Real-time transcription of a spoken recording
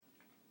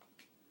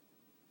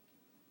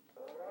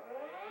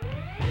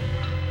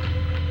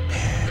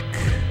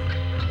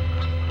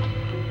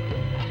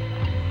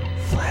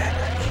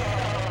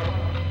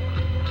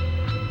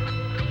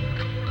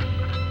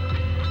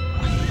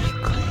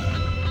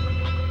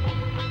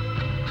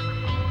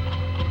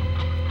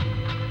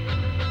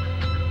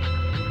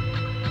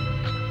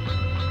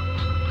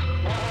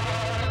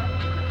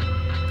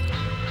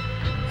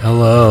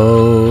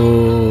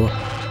Hello,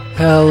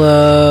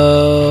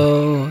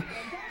 hello,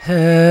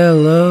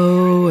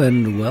 hello,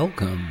 and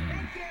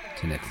welcome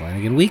to Nick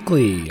Flanagan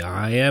Weekly.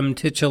 I am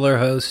titular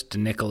host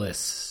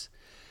Nicholas.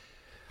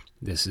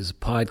 This is a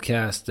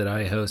podcast that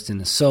I host in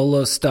a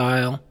solo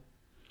style.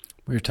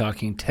 We're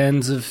talking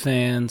tens of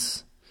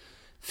fans,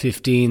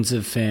 15s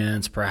of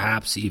fans,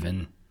 perhaps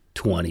even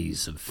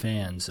 20s of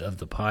fans of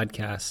the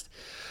podcast.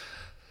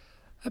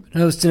 I've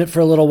been hosting it for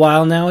a little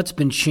while now. It's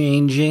been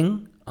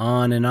changing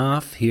on and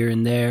off, here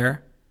and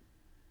there.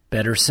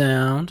 Better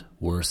sound,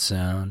 worse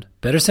sound.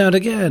 Better sound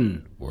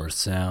again, worse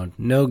sound.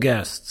 No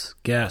guests,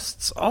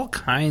 all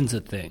kinds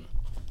of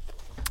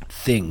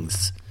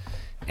things.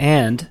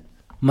 And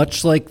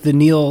much like the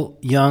Neil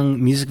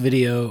Young music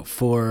video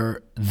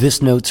for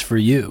This Note's For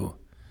You,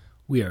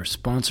 we are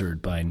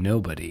sponsored by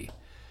nobody.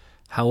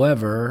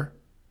 However,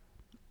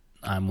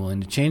 I'm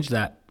willing to change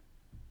that.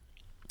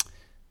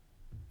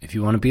 If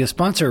you want to be a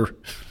sponsor,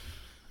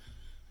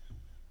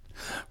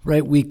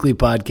 write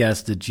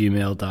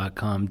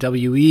weeklypodcast@gmail.com.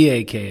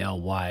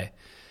 WEAKLY.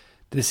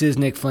 This is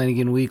Nick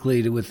Flanagan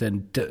Weekly with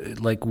a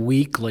like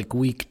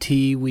week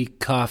tea, week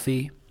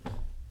coffee.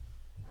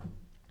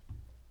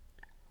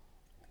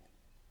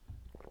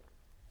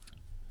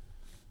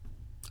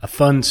 A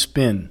fun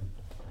spin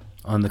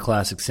on the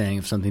classic saying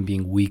of something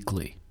being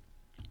weekly.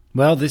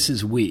 Well, this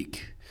is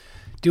weak.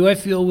 Do I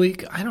feel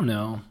weak? I don't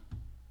know.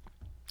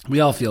 We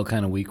all feel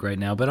kind of weak right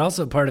now, but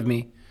also part of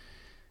me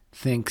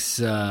thinks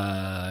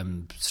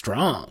I'm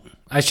strong.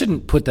 I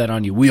shouldn't put that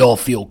on you. We all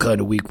feel kind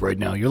of weak right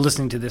now. You're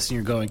listening to this and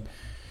you're going,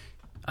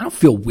 I don't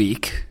feel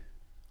weak.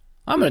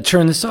 I'm going to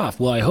turn this off.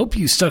 Well, I hope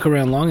you stuck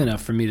around long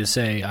enough for me to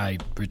say I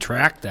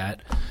retract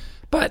that.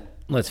 But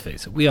let's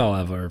face it, we all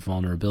have our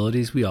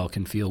vulnerabilities. We all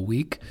can feel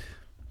weak.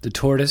 The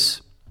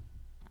tortoise,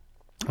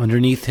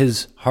 underneath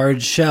his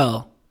hard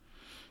shell,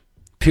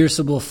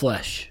 pierceable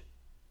flesh.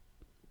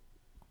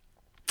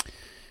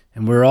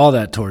 And we're all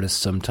that tortoise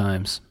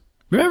sometimes.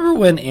 Remember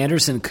when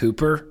Anderson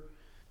Cooper,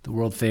 the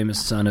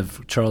world-famous son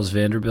of Charles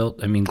Vanderbilt,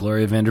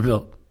 Gloria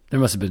Vanderbilt?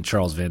 There must have been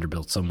Charles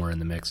Vanderbilt somewhere in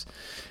the mix.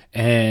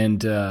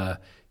 And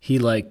he,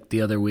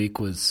 the other week,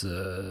 was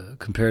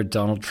compared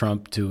Donald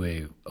Trump to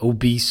a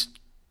obese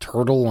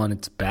turtle on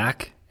its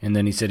back. And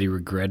then he said he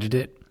regretted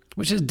it,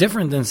 which is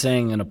different than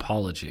saying an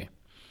apology.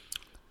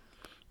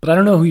 But I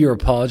don't know who you're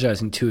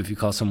apologizing to if you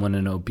call someone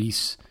an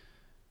obese,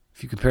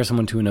 if you compare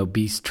someone to an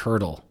obese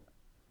turtle.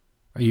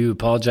 Are you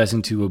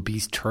apologizing to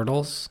obese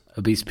turtles?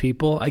 Obese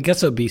people? I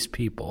guess obese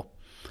people.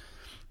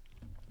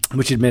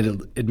 Which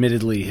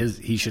admittedly,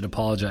 he should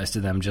apologize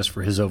to them just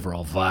for his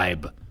overall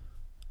vibe.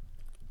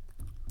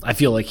 I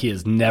feel like he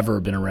has never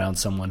been around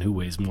someone who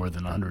weighs more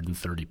than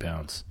 130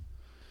 pounds.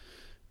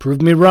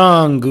 Prove me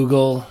wrong,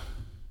 Google.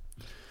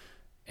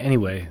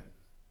 Anyway,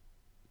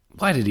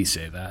 why did he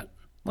say that?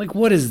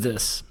 What is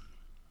this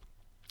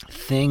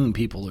thing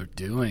people are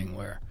doing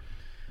where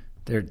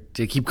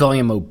they keep calling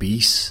him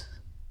obese?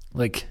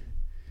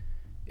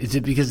 Is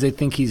it because they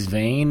think he's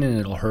vain and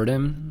it'll hurt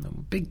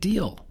him? Big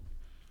deal.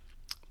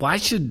 Why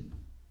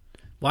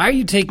are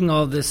you taking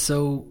all this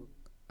so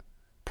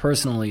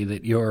personally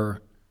that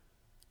you're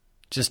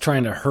just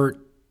trying to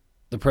hurt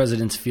the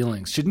president's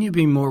feelings? Shouldn't you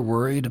be more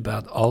worried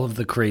about all of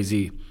the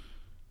crazy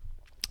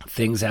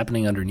things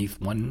happening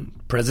underneath one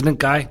president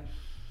guy?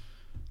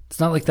 It's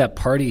not like that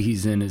party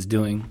he's in is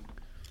doing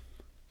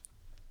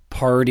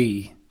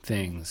party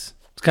things.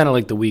 It's kind of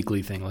like the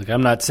weekly thing.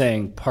 I'm not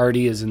saying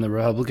party is in the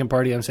Republican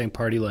Party. I'm saying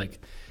party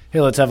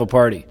hey, let's have a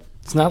party.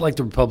 It's not like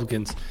the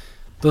Republicans.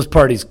 Those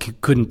parties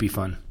couldn't be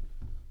fun.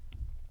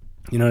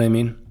 You know what I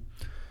mean?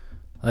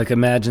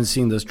 Imagine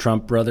seeing those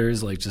Trump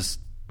brothers,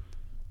 just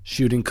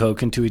shooting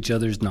coke into each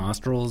other's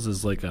nostrils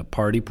as a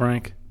party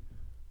prank.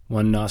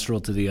 One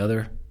nostril to the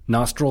other.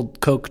 Nostril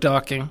coke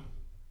docking.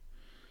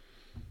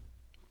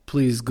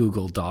 Please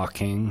Google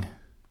docking.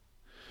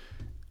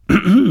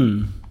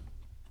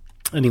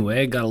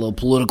 Anyway, I got a little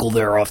political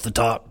there off the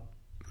top.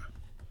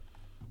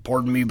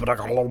 Pardon me, but I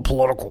got a little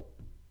political.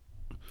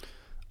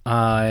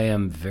 I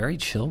am very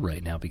chill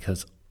right now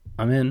because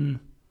I'm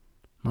in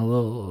my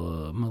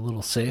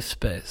little safe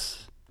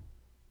space,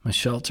 my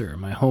shelter,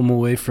 my home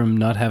away from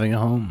not having a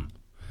home.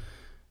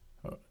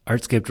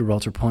 Artscape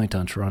Gibraltar Point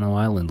on Toronto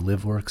Island,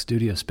 live work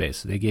studio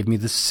space. They gave me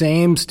the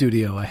same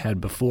studio I had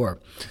before.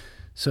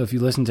 So if you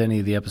listen to any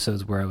of the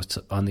episodes where I was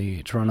on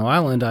the Toronto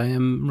Island, I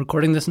am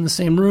recording this in the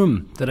same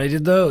room that I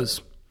did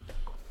those.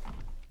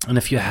 And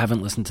if you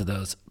haven't listened to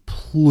those,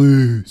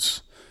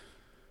 please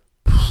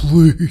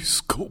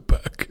go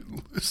back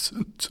and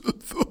listen to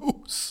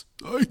those.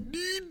 I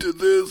need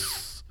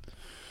this.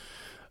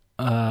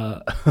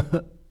 I'm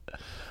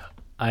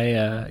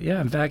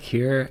back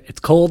here.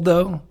 It's cold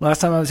though. Last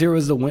time I was here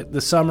was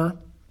the summer.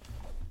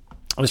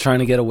 I was trying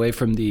to get away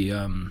from the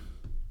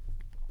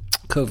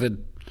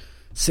COVID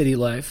city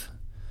life,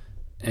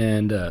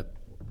 and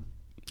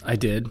I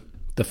did.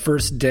 The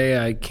first day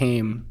I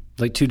came,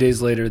 2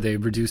 days later, they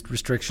reduced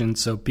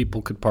restrictions so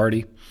people could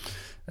party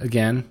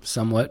again,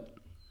 somewhat.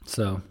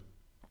 So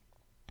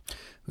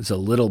It was a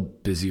little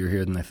busier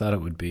here than I thought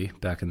it would be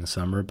back in the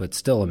summer, but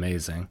still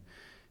amazing.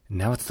 And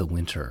now it's the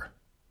winter.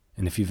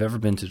 And if you've ever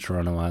been to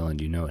Toronto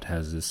Island, you know it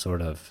has this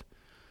sort of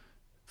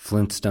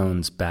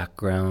Flintstones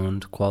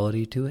background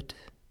quality to it.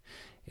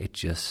 It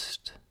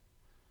just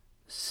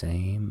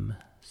same.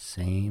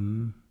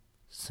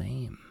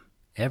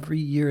 Every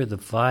year the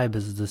vibe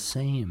is the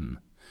same.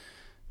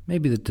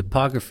 Maybe the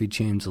topography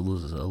changes a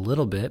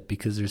little bit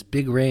because there's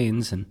big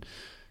rains, and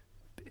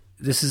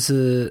this is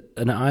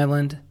an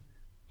island.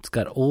 It's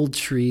got old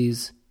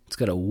trees. It's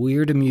got a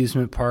weird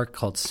amusement park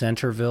called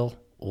Centerville,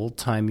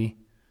 old-timey.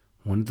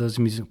 One of those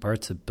amusement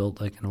parks that's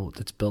built like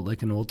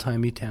an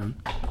old-timey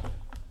town.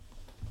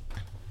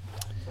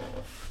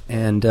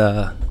 And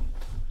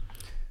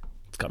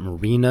it's got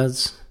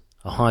marinas,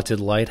 a haunted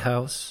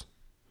lighthouse,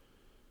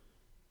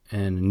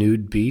 and a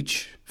nude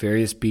beach,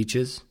 various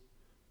beaches.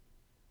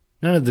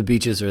 None of the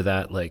beaches are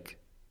that, like,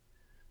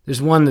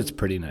 there's one that's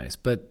pretty nice,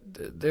 but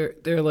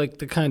they're like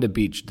the kind of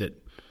beach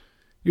that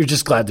you're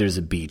just glad there's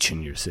a beach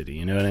in your city.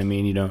 You know what I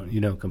mean? You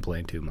don't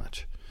complain too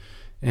much.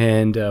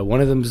 And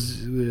one of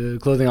them's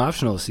clothing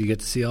optional, so you get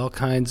to see all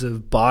kinds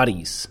of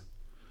bodies.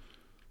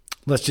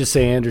 Let's just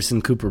say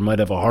Anderson Cooper might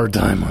have a hard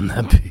time on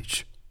that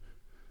beach.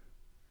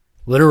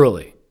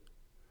 Literally.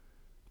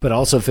 But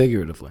also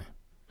figuratively.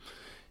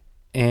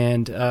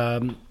 And,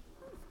 so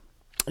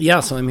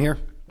I'm here.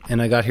 And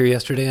I got here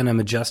yesterday, and I'm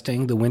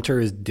adjusting. The winter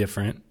is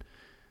different.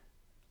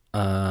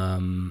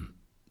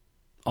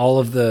 All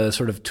of the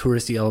sort of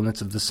touristy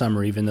elements of the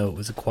summer, even though it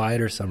was a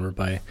quieter summer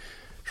by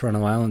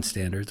Toronto Island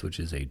standards, which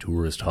is a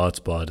tourist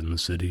hotspot in the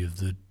city of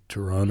the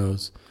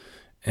Torontos,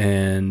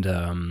 and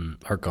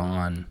are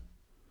gone.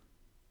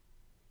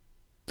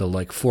 The,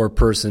 like,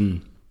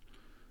 4-person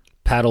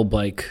paddle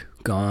bike,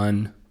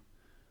 gone.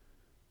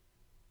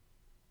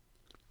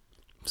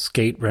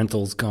 Skate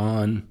rentals,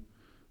 gone.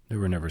 There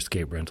were never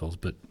skate rentals,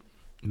 but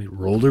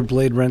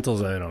rollerblade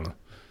rentals, I don't know.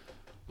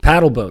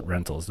 Paddle boat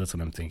rentals, that's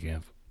what I'm thinking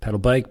of. Paddle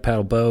bike,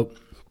 paddle boat.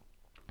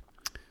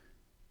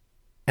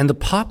 And the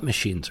pop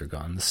machines are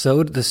gone.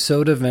 The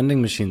soda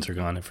vending machines are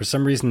gone. And for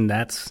some reason,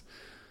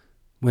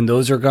 when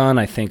those are gone,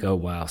 I think, oh,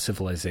 wow,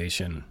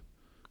 civilization.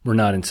 We're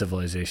not in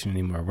civilization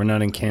anymore. We're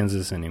not in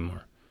Kansas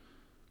anymore.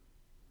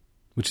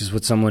 Which is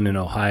what someone in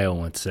Ohio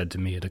once said to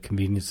me at a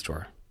convenience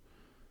store.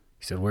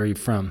 He said, "Where are you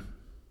from?"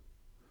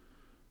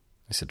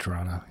 I said,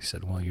 "Toronto." He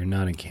said, "Well, you're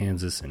not in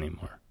Kansas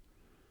anymore."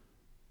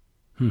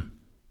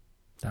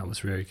 That was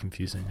very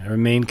confusing. I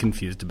remain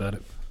confused about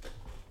it.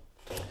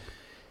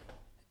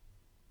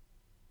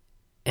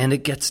 And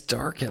it gets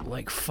dark at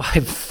like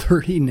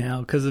 5:30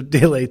 now because of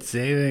daylight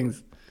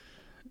savings.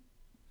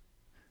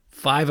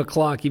 5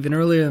 o'clock, even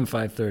earlier than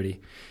 5:30.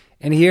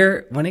 And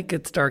here, when it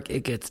gets dark,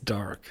 it gets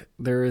dark.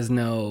 There is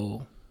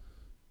no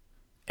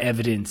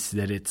evidence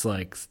that it's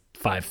like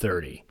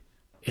 5:30.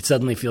 It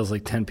suddenly feels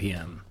like 10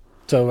 p.m.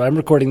 So I'm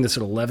recording this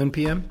at 11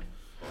 p.m.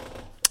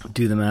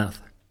 Do the math.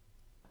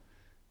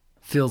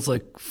 Feels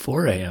like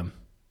 4 a.m.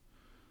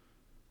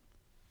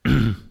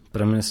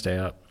 But I'm going to stay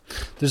up.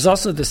 There's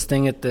also this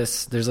thing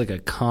there's like a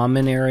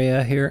common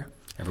area here.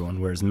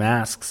 Everyone wears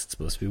masks. It's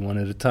supposed to be one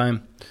at a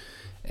time.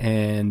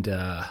 And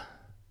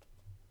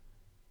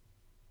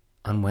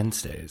on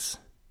Wednesdays,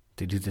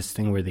 they do this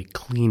thing where they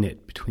clean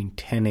it between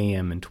 10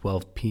 a.m. and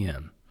 12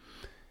 p.m.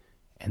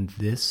 And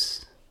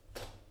this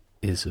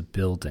is a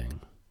building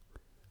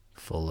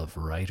full of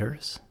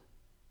writers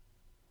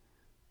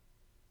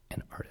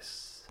and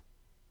artists.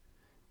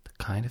 The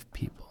kind of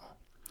people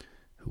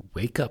who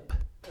wake up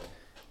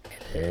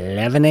at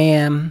 11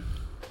 a.m.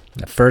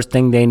 The first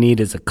thing they need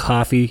is a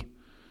coffee.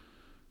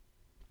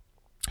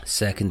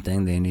 Second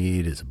thing they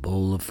need is a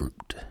bowl of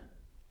fruit.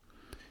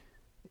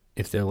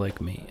 If they're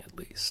like me, at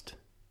least.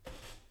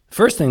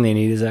 First thing they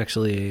need is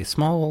actually a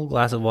small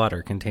glass of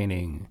water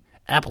containing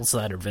apple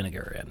cider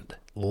vinegar and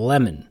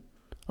lemon.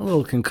 A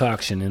little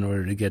concoction in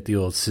order to get the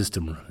old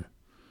system running.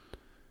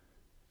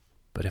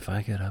 But if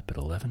I get up at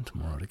 11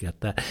 tomorrow to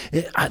get that,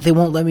 they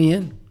won't let me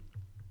in.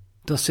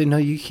 They'll say, "No,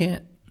 you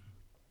can't."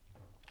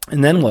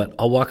 And then what?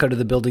 I'll walk out of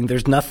the building.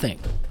 There's nothing.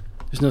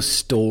 There's no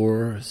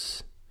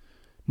stores,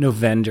 no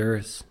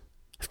vendors.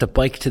 I have to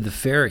bike to the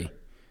ferry.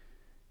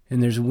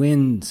 And there's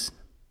winds.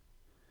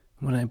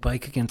 When I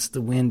bike against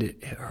the wind,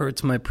 it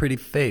hurts my pretty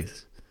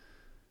face.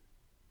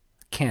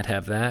 Can't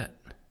have that.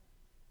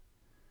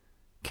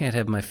 Can't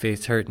have my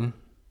face hurting.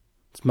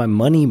 It's my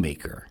money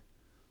maker.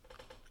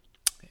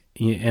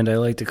 And I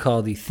like to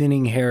call the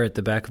thinning hair at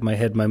the back of my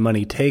head my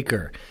money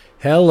taker.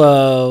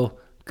 Hello.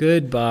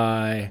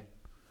 Goodbye.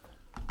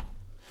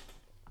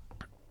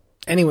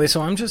 Anyway,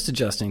 so I'm just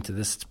adjusting to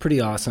this. It's pretty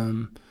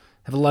awesome. I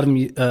have a lot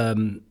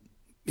of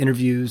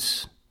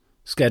interviews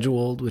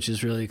scheduled, which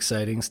is really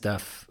exciting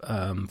stuff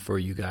for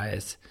you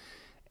guys.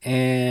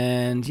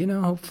 And,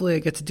 hopefully I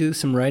get to do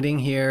some writing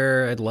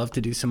here. I'd love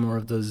to do some more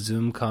of those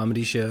Zoom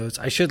comedy shows.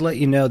 I should let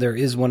you know there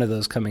is one of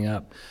those coming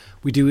up.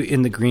 We do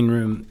in the green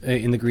room,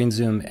 in the green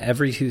Zoom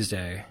every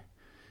Tuesday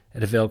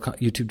at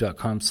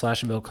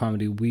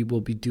youtube.com/availcomedy. We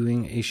will be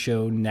doing a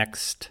show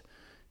next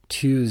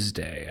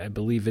Tuesday. I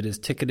believe it is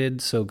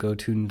ticketed, so go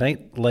to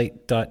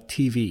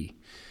nightlight.tv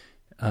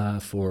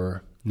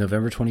for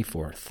November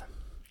 24th,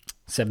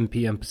 7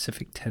 p.m.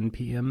 Pacific, 10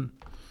 p.m.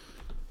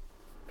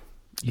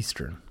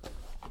 Eastern.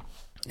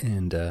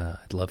 And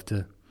I'd love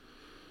to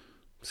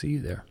see you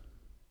there.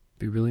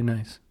 Be really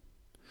nice.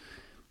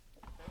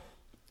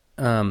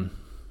 And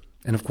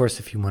of course,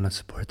 if you want to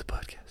support the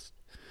podcast,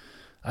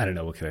 I don't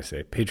know, what can I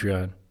say?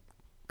 Patreon,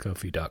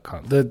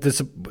 Ko-fi.com.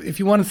 If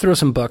you want to throw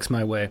some bucks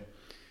my way,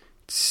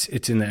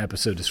 it's in the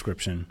episode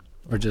description,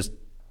 or just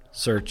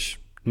search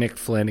Nick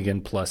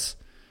Flanagan plus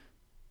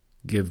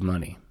give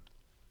money.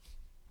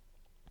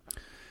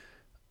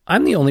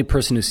 I'm the only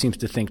person who seems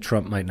to think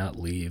Trump might not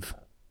leave.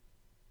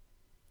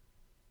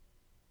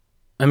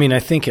 I mean, I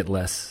think it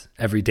less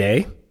every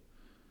day,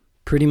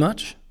 pretty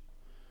much.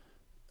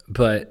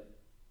 But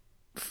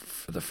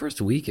for the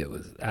first week, it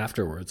was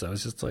afterwards, I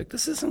was just like,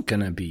 this isn't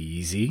going to be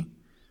easy.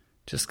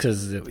 Just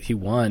because he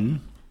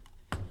won.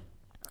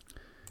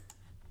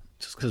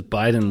 Just because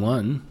Biden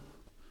won.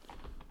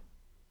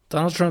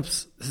 Donald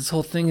Trump's, his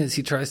whole thing is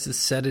he tries to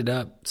set it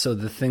up so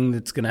the thing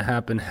that's going to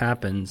happen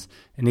happens.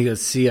 And he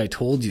goes, see, I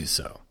told you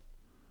so.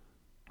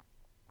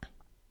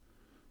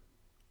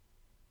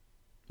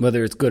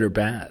 Whether it's good or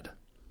bad.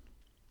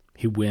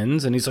 He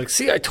wins and he's like,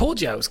 see, I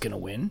told you I was going to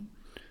win.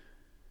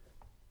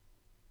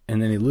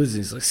 And then he loses.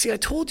 He's like, see, I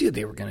told you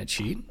they were going to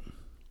cheat.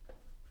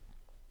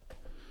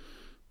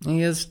 And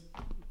he has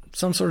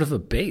some sort of a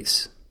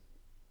base.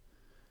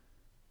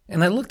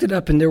 And I looked it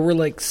up, and there were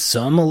like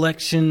some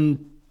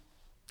election,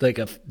 like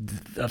a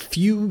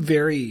few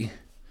very,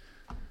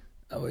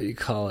 what do you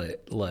call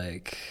it,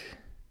 like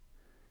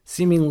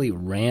seemingly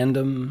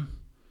random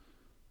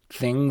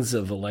things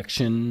of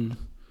election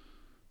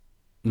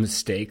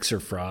mistakes or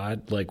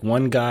fraud. Like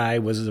one guy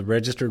was a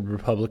registered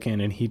Republican,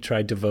 and he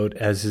tried to vote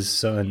as his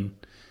son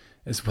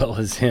as well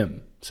as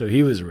him. So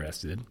he was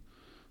arrested.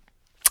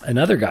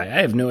 Another guy,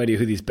 I have no idea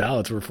who these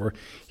ballots were for.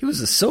 He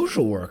was a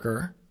social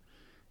worker,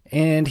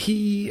 and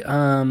he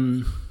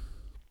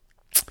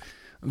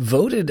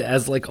voted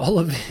as like all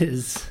of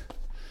his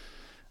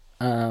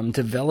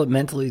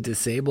developmentally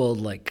disabled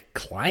like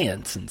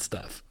clients and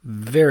stuff.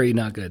 Very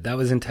not good. That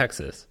was in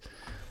Texas,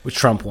 which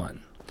Trump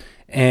won.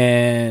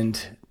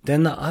 And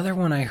then the other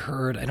one I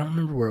heard, I don't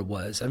remember where it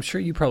was. I'm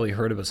sure you probably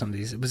heard about some of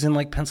these. It was in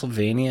like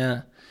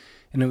Pennsylvania,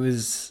 and it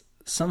was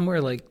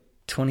somewhere like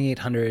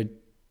 2,800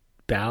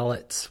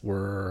 ballots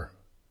were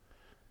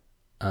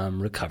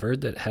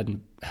recovered that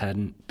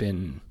hadn't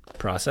been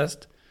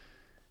processed,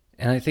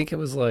 and I think it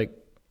was like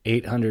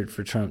 800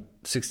 for Trump,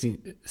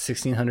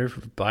 1,600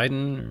 for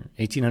Biden, or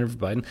 1,800 for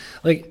Biden.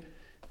 Like,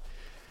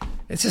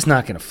 it's just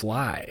not going to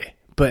fly.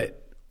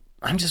 But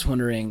I'm just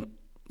wondering,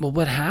 well,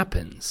 what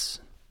happens?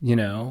 You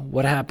know,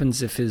 what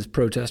happens if his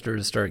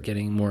protesters start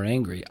getting more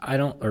angry?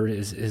 Or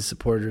his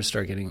supporters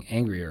start getting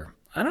angrier.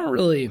 I don't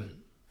really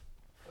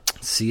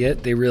see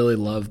it. They really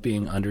love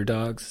being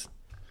underdogs.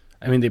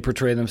 I mean, they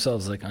portray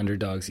themselves like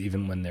underdogs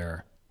even when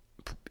they're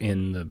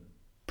in the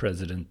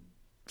president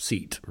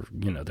seat, or,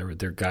 you know,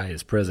 their guy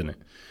is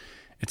president.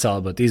 It's all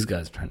about these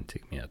guys trying to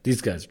take me out.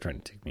 These guys are trying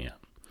to take me out.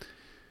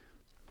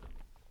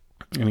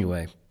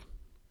 Anyway,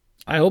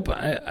 I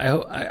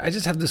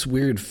just have this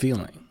weird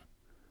feeling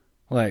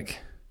like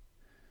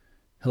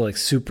he'll like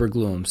super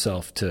glue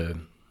himself to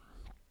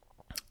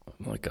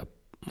like a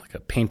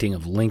painting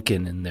of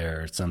Lincoln in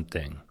there or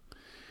something.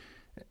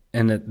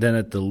 And then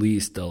at the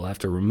least, they'll have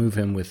to remove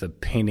him with a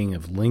painting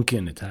of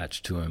Lincoln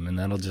attached to him, and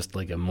that'll just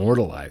like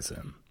immortalize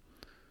him.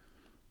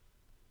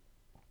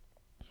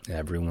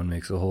 Everyone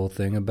makes a whole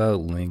thing about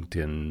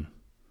Lincoln.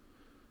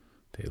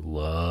 They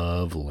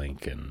love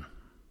Lincoln.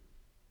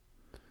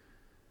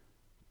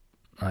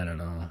 I don't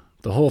know.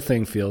 The whole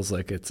thing feels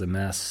like it's a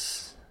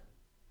mess.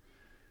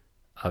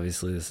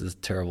 Obviously, this is a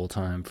terrible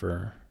time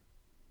for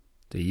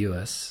the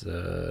U.S.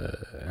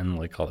 And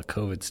like all the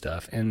COVID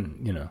stuff, and,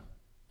 you know,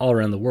 all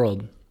around the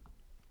world.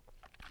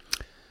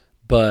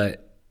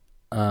 But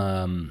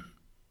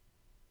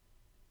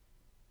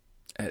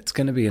it's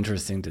going to be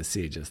interesting to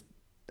see just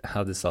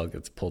how this all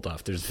gets pulled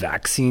off. There's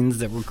vaccines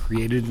that were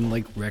created in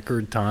like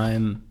record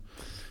time.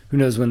 Who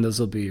knows when those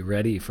will be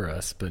ready for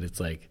us, but it's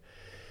like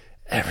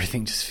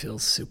everything just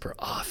feels super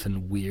off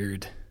and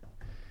weird,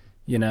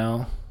 you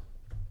know?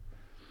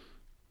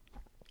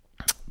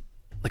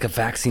 Like a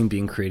vaccine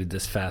being created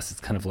this fast, it's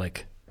kind of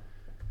like,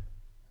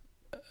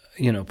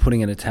 you know,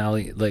 putting an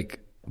Italian, like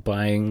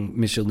buying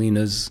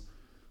Michelina's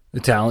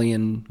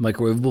Italian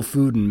microwavable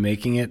food and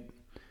making it,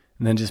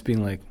 and then just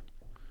being like,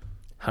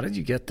 how did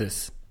you get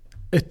this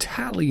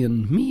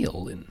Italian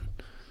meal in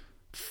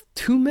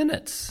 2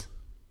 minutes?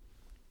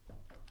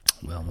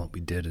 Well, what we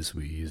did is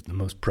we used the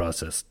most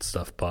processed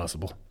stuff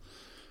possible,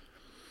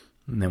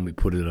 and then we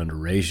put it under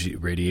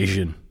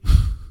radiation.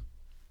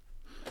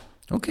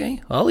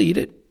 Okay, I'll eat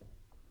it.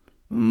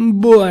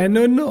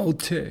 Buona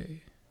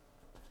notte.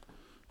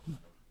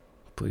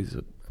 Please,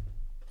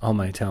 all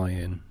my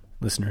Italian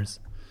listeners,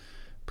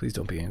 please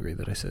don't be angry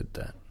that I said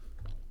that.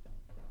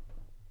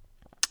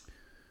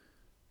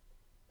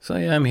 So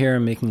yeah, I'm here.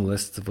 I'm making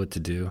lists of what to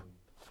do.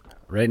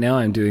 Right now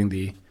I'm doing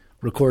the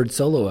record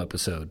solo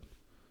episode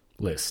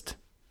list.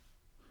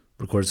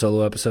 Record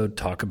solo episode,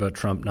 talk about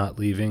Trump not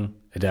leaving,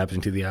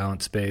 adapting to the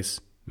island space,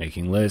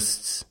 making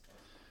lists.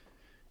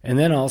 And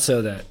then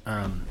also that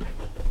on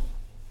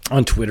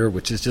Twitter,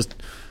 which is just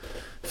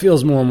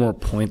feels more and more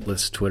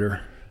pointless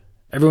Twitter.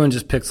 Everyone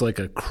just picks like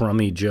a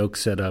crummy joke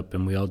setup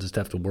and we all just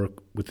have to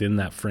work within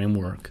that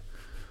framework.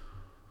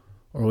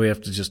 Or we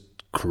have to just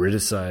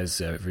criticize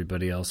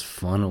everybody else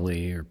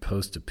funnily or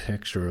post a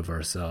picture of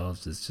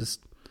ourselves. It's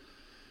just...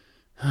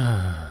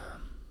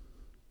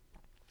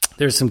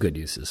 There's some good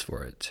uses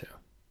for it too.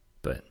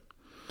 But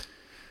it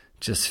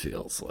just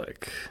feels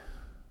like...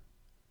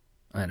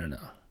 I don't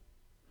know.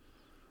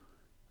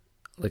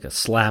 Like a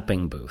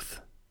slapping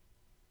booth.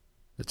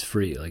 It's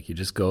free. Like you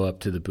just go up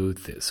to the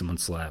booth, someone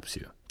slaps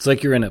you. It's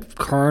like you're in a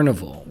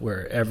carnival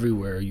where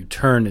everywhere you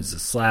turn is a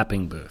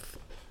slapping booth.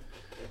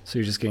 So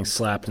you're just getting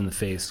slapped in the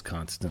face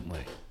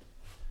constantly.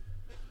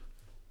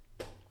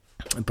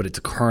 But it's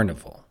a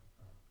carnival.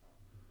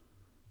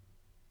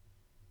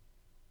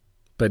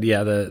 But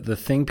yeah, the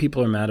thing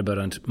people are mad about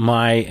on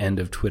my end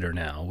of Twitter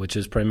now, which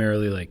is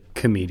primarily like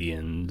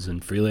comedians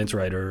and freelance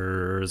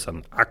writers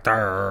and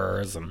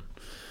actors and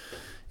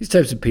these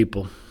types of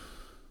people.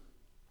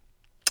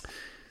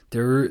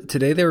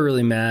 Today they were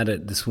really mad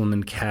at this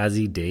woman,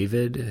 Cassie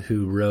David,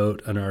 who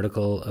wrote an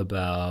article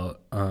about...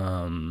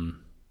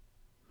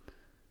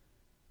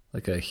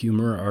 like a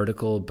humor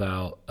article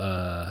about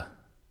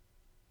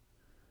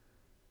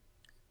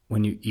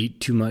when you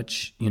eat too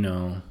much,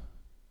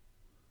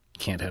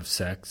 can't have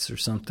sex or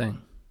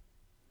something.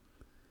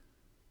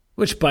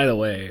 Which, by the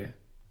way,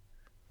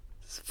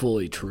 is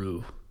fully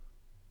true.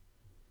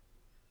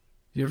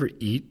 You ever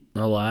eat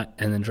a lot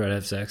and then try to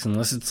have sex?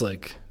 Unless it's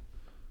like,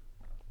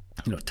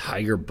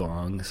 tiger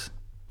dongs,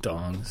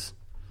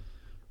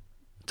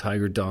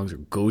 tiger dongs or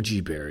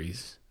goji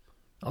berries.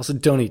 Also,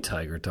 don't eat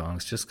tiger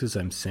dongs just because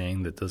I'm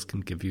saying that those can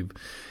give you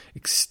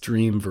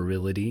extreme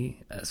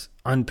virility as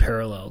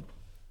unparalleled.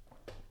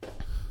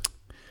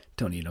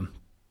 Don't eat them.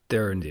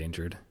 They're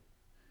endangered.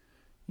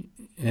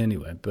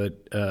 Anyway,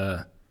 but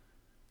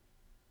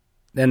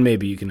then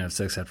maybe you can have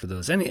sex after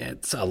those.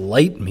 It's a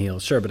light meal,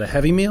 sure, but a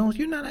heavy meal,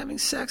 you're not having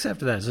sex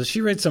after that. So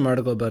she writes some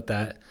article about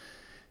that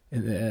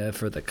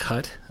for The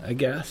Cut, I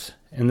guess.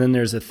 And then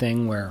there's a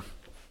thing where...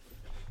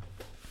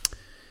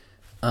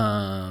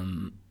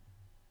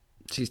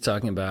 she's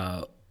talking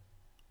about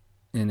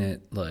in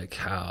it like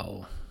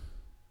how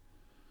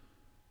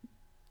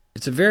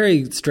it's a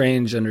very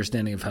strange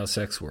understanding of how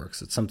sex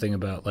works. It's something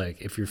about like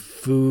if your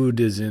food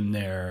is in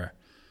there,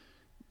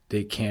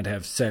 they can't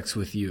have sex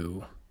with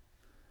you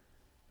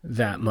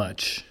that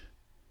much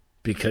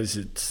because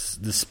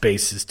the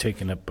space is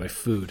taken up by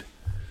food.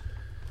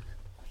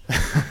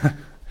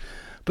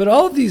 But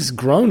all of these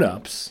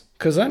grown-ups,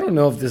 because I don't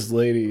know if this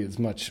lady is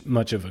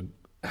much of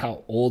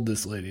how old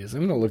this lady is.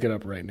 I'm going to look it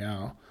up right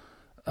now.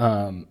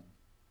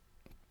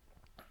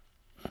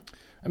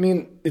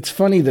 It's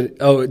funny that...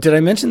 Oh, did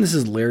I mention this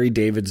is Larry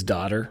David's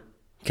daughter,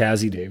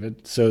 Cassie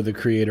David? So the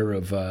creator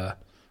of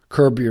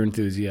Curb Your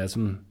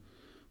Enthusiasm.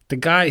 The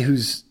guy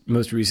whose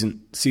most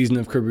recent season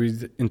of Curb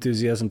Your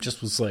Enthusiasm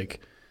just was like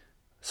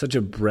such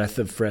a breath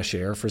of fresh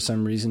air for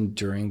some reason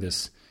during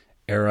this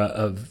era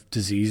of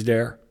diseased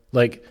air.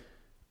 Like,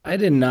 I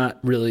did not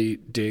really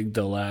dig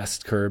the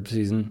last Curb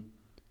season.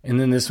 And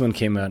then this one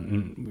came out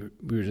and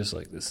we were just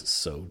like, this is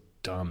so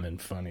dumb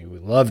and funny. We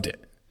loved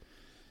it.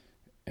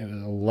 It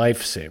was a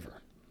lifesaver.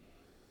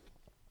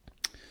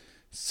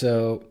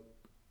 So,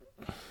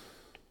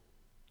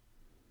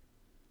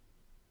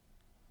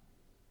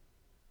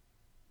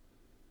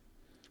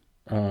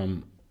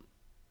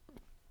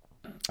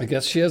 I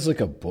guess she has like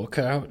a book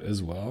out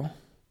as well.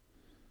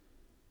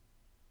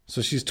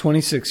 So she's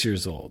 26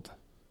 years old.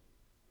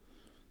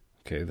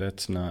 Okay,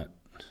 that's not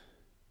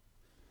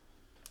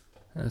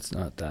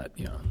that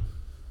young.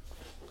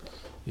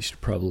 You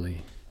should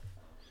probably...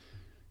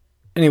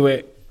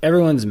 Anyway,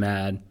 everyone's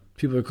mad.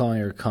 People are calling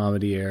her a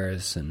comedy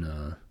heiress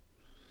and,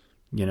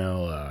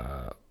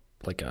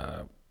 like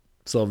a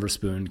silver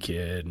spoon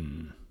kid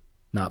and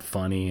not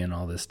funny and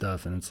all this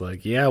stuff. And it's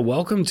like, yeah,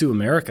 welcome to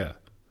America.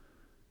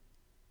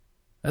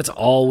 That's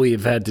all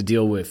we've had to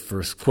deal with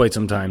for quite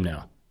some time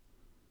now.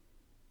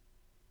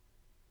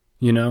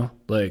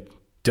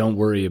 Don't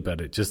worry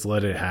about it. Just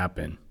let it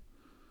happen.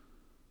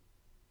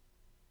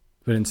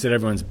 But instead,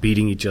 everyone's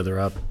beating each other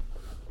up.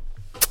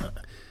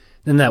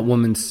 Then that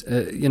woman's,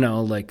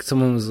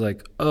 someone was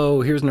like,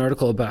 oh, here's an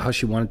article about how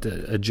she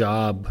wanted a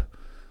job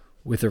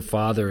with her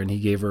father, and he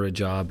gave her a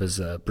job as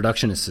a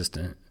production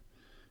assistant.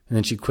 And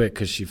then she quit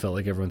because she felt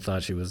like everyone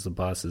thought she was the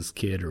boss's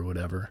kid or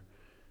whatever.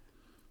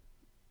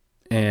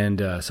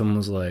 And someone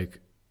was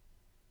like,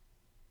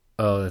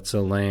 oh, that's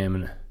so lame.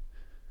 And,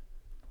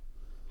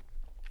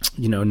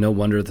 no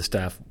wonder the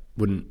staff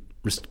wouldn't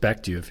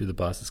respect you if you're the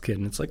boss's kid.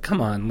 And it's like,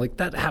 come on, like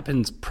that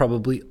happens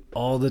probably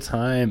all the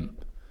time.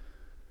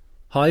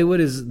 Hollywood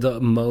is the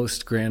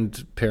most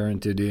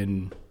grandparented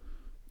in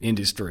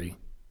industry.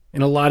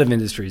 And a lot of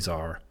industries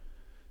are.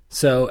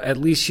 So at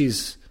least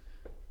she's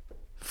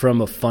from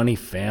a funny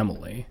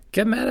family.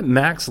 Get mad at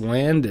Max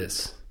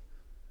Landis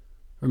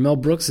or Mel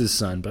Brooks'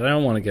 son, but I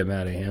don't want to get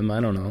mad at him.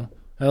 I don't know.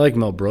 I like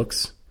Mel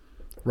Brooks.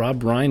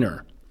 Rob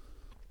Reiner.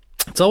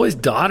 It's always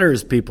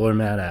daughters people are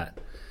mad at.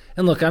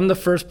 And look, I'm the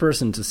first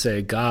person to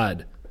say,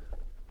 God,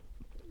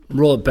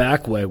 roll it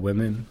back, white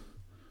women.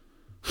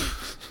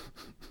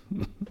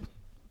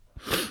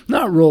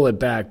 Not roll it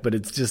back, but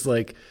it's just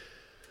like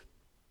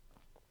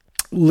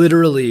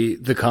literally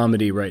the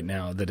comedy right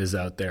now that is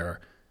out there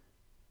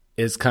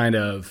is kind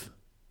of,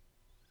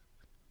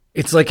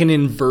 it's like an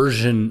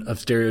inversion of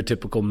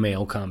stereotypical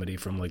male comedy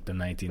from like the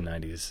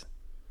 1990s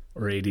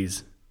or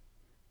 80s.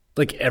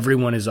 Like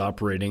everyone is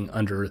operating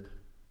under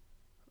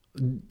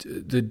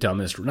the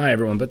dumbest, not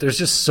everyone, but there's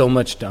just so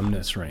much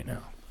dumbness right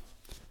now.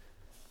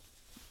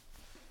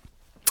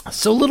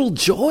 So little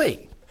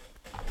joy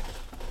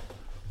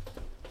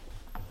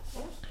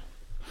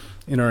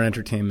in our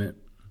entertainment.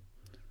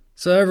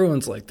 So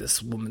everyone's like,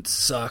 this woman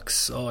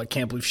sucks. Oh, I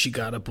can't believe she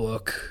got a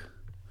book.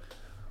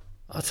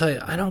 I'll tell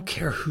you, I don't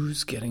care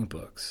who's getting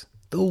books.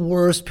 The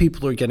worst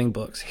people are getting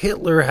books.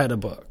 Hitler had a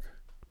book.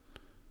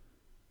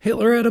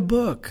 Hitler had a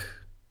book.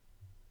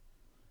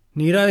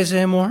 Need I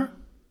say more?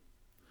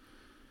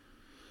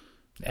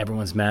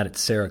 Everyone's mad at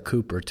Sarah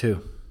Cooper,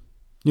 too.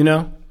 You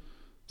know?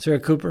 Sarah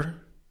Cooper?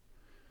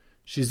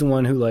 She's the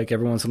one who, like,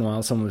 every once in a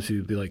while, someone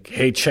would be like,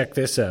 hey, check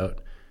this out.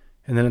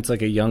 And then it's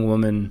like a young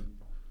woman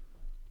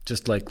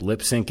just, like,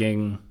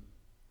 lip-syncing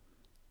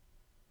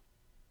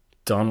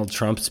Donald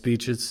Trump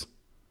speeches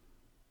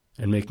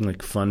and making,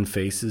 like, fun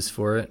faces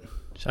for it.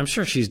 I'm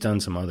sure she's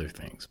done some other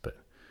things, but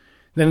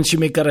then she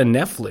got a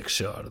Netflix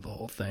show out of the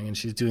whole thing, and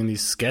she's doing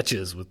these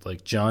sketches with,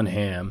 like, John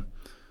Hamm,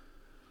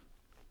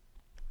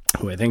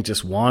 who I think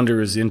just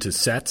wanders into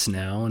sets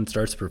now and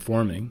starts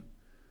performing.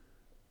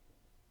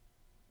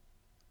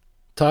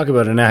 Talk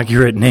about an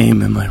accurate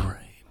name, am I right?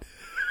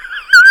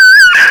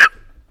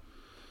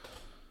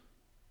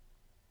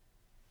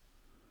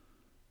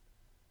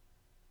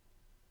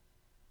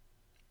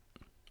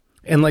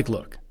 And, like,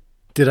 look,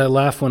 did I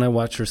laugh when I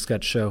watched her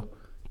sketch show?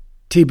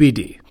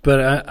 TBD.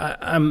 But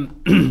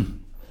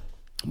I'm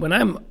when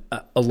I'm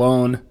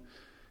alone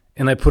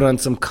and I put on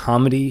some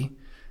comedy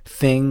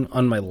thing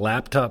on my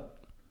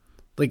laptop,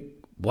 like,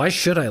 why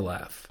should I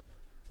laugh?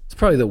 It's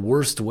probably the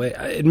worst way.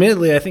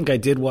 Admittedly, I think I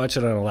did watch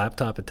it on a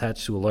laptop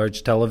attached to a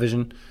large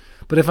television.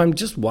 But if I'm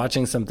just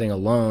watching something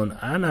alone,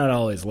 I'm not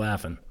always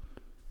laughing.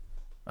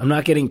 I'm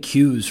not getting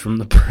cues from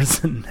the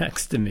person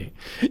next to me.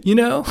 You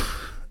know,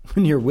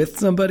 when you're with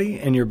somebody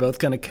and you're both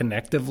kind of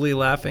connectively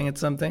laughing at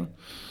something.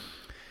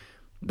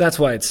 That's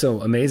why it's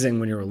so amazing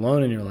when you're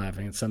alone and you're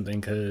laughing at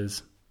something,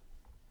 because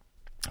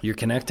you're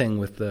connecting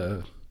with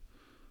the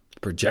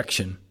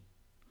projection.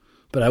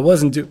 But I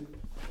wasn't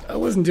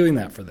doing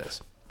that for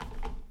this.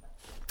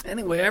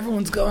 Anyway,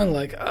 everyone's going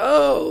like,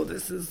 oh,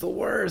 this is the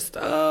worst.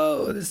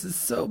 Oh, this is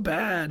so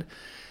bad.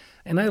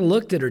 And I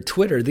looked at her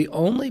Twitter. The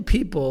only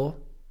people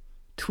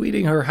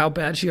tweeting her how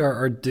bad she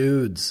are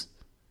dudes.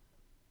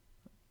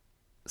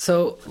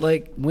 So,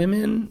 like,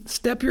 women,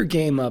 step your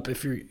game up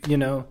if you're, you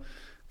know,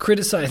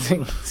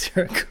 criticizing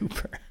Sarah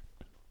Cooper.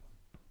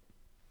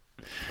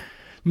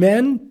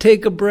 Men,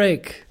 take a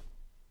break.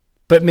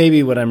 But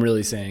maybe what I'm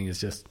really saying is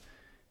just,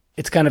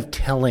 it's kind of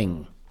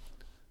telling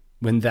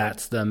when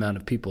that's the amount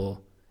of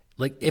people.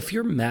 Like, if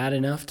you're mad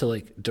enough to,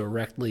 like,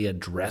 directly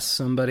address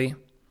somebody,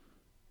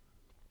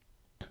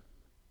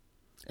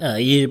 oh,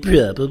 you're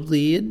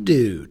probably a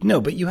dude. No,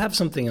 but you have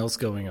something else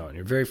going on.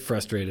 You're very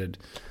frustrated,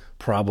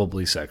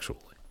 probably sexually.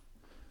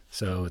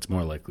 So it's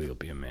more likely you'll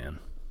be a man.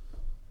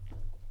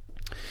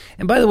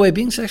 And by the way,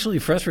 being sexually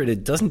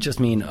frustrated doesn't just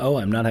mean, oh,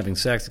 I'm not having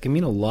sex. It can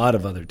mean a lot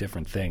of other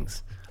different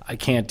things. I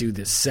can't do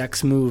this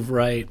sex move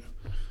right.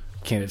 I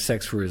can't have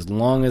sex for as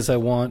long as I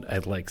want.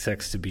 I'd like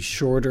sex to be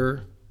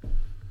shorter.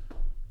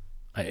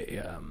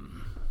 It's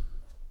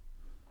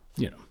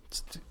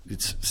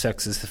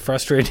sex is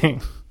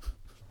frustrating.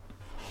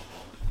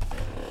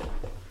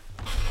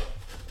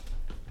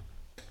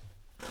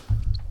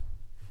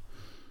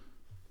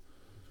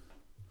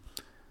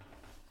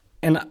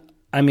 And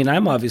I mean,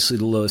 I'm obviously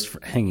the lowest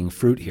hanging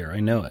fruit here. I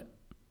know it.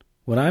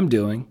 What I'm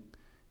doing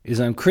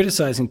is I'm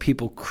criticizing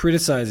people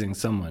criticizing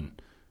someone.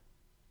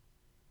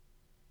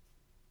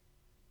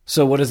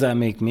 So what does that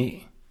make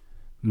me?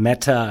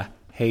 Meta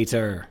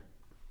hater.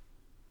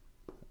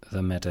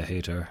 The meta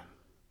hater.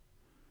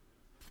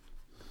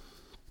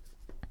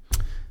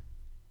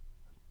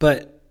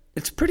 But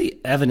it's pretty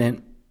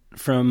evident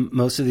from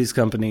most of these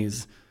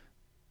companies'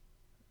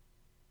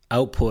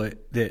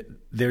 output that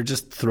they're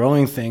just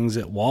throwing things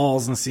at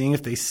walls and seeing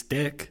if they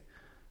stick.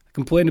 I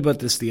complained about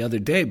this the other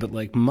day, but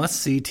like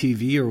must-see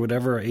TV or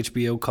whatever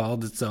HBO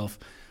called itself,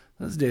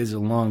 those days are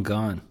long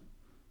gone.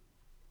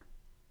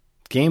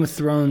 Game of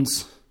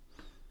Thrones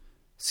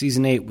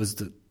season 8 was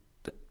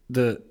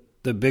the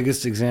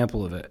biggest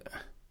example of it.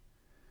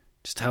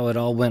 Just how it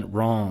all went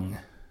wrong.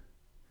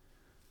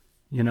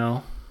 You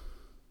know?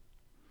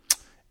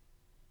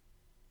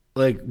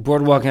 Like,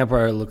 Boardwalk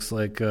Empire looks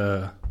like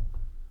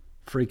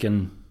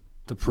freaking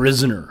The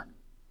Prisoner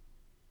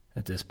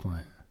at this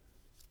point.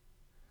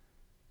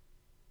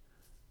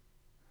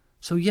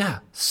 So yeah,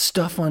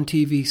 stuff on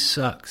TV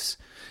sucks.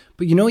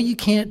 But you know what you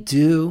can't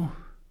do?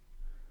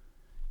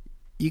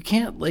 You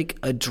can't like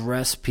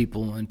address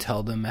people and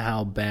tell them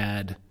how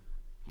bad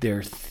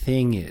their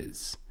thing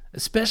is.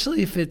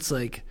 Especially if it's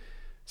like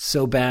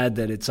so bad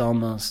that it's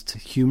almost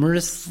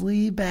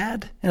humorously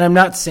bad. And I'm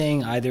not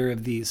saying either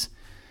of these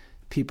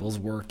people's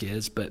work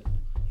is, but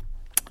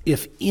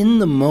if in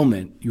the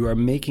moment you are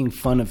making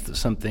fun of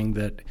something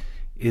that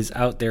is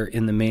out there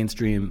in the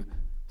mainstream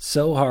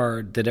so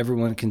hard that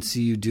everyone can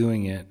see you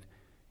doing it,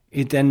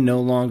 it then no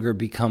longer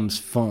becomes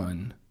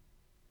fun.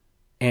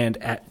 And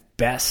at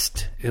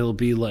best, it'll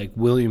be like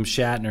William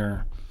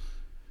Shatner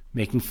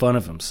making fun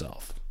of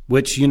himself,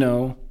 which, you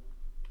know,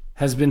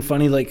 has been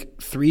funny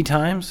like 3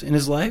 times in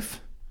his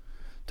life.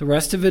 The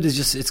rest of it is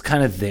just, it's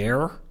kind of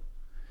there.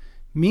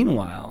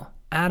 Meanwhile,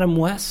 Adam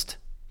West,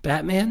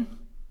 Batman,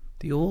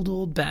 the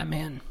old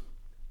Batman,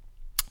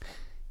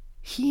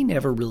 he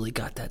never really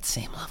got that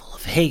same level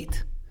of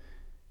hate.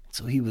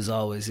 So he was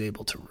always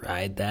able to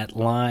ride that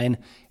line,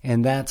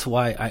 and that's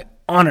why I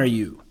honor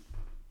you,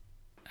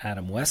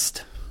 Adam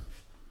West.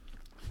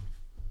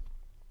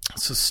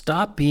 So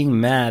stop being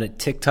mad at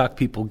TikTok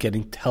people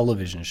getting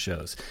television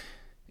shows.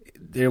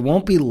 There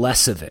won't be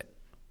less of it.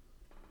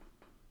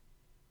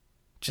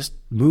 Just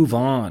move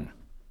on.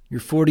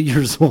 You're 40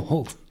 years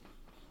old.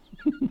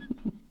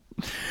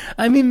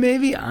 I mean,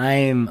 maybe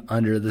I'm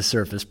under the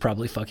surface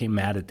probably fucking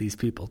mad at these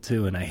people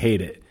too, and I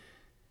hate it.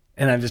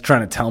 And I'm just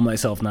trying to tell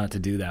myself not to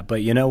do that.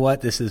 But you know what?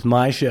 This is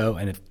my show,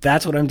 and if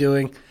that's what I'm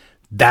doing,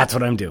 that's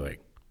what I'm doing.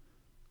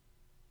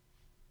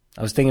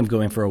 I was thinking of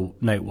going for a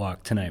night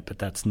walk tonight, but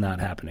that's not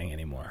happening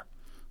anymore.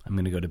 I'm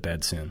going to go to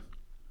bed soon.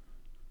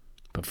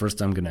 But first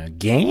I'm going to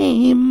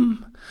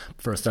game.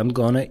 First I'm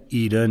going to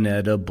eat an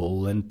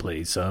edible and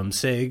play some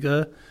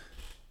Sega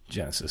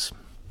Genesis.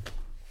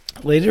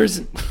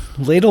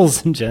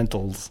 Ladles and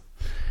gentles,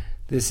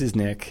 this is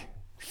Nick.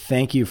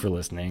 Thank you for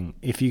listening.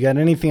 If you got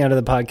anything out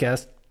of the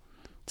podcast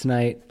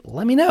tonight,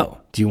 let me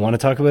know. Do you want to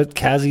talk about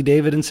Cassie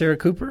David and Sarah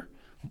Cooper?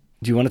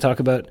 Do you want to talk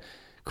about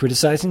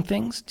criticizing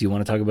things? Do you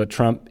want to talk about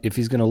Trump, if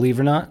he's going to leave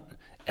or not?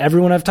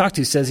 Everyone I've talked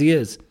to says he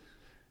is.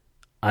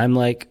 I'm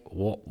like,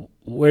 well,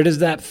 where does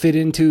that fit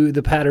into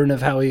the pattern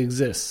of how he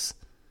exists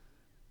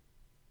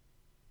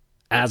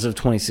as of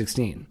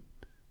 2016?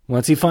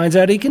 Once he finds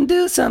out he can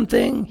do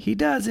something, he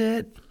does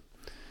it.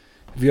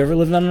 Have you ever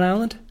lived on an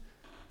island?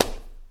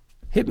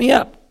 Hit me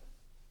up.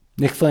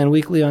 Nick Flan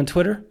Weekly on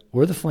Twitter,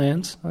 or The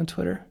Flans on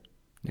Twitter.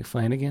 Nick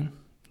Flanagan.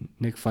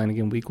 Nick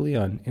Flanagan Weekly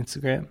on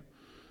Instagram.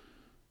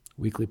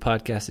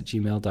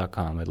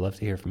 weeklypodcast@gmail.com. I'd love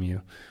to hear from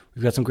you.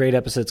 We've got some great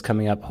episodes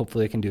coming up.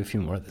 Hopefully I can do a few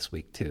more this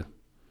week too.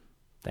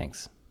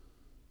 Thanks.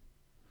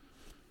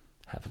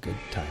 Have a good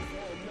time.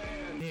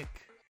 Nick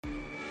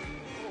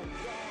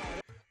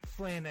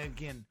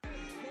Flanagan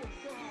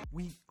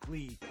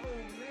Weekly.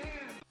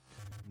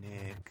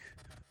 Nick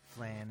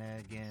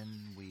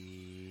Flanagan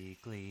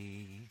Weekly.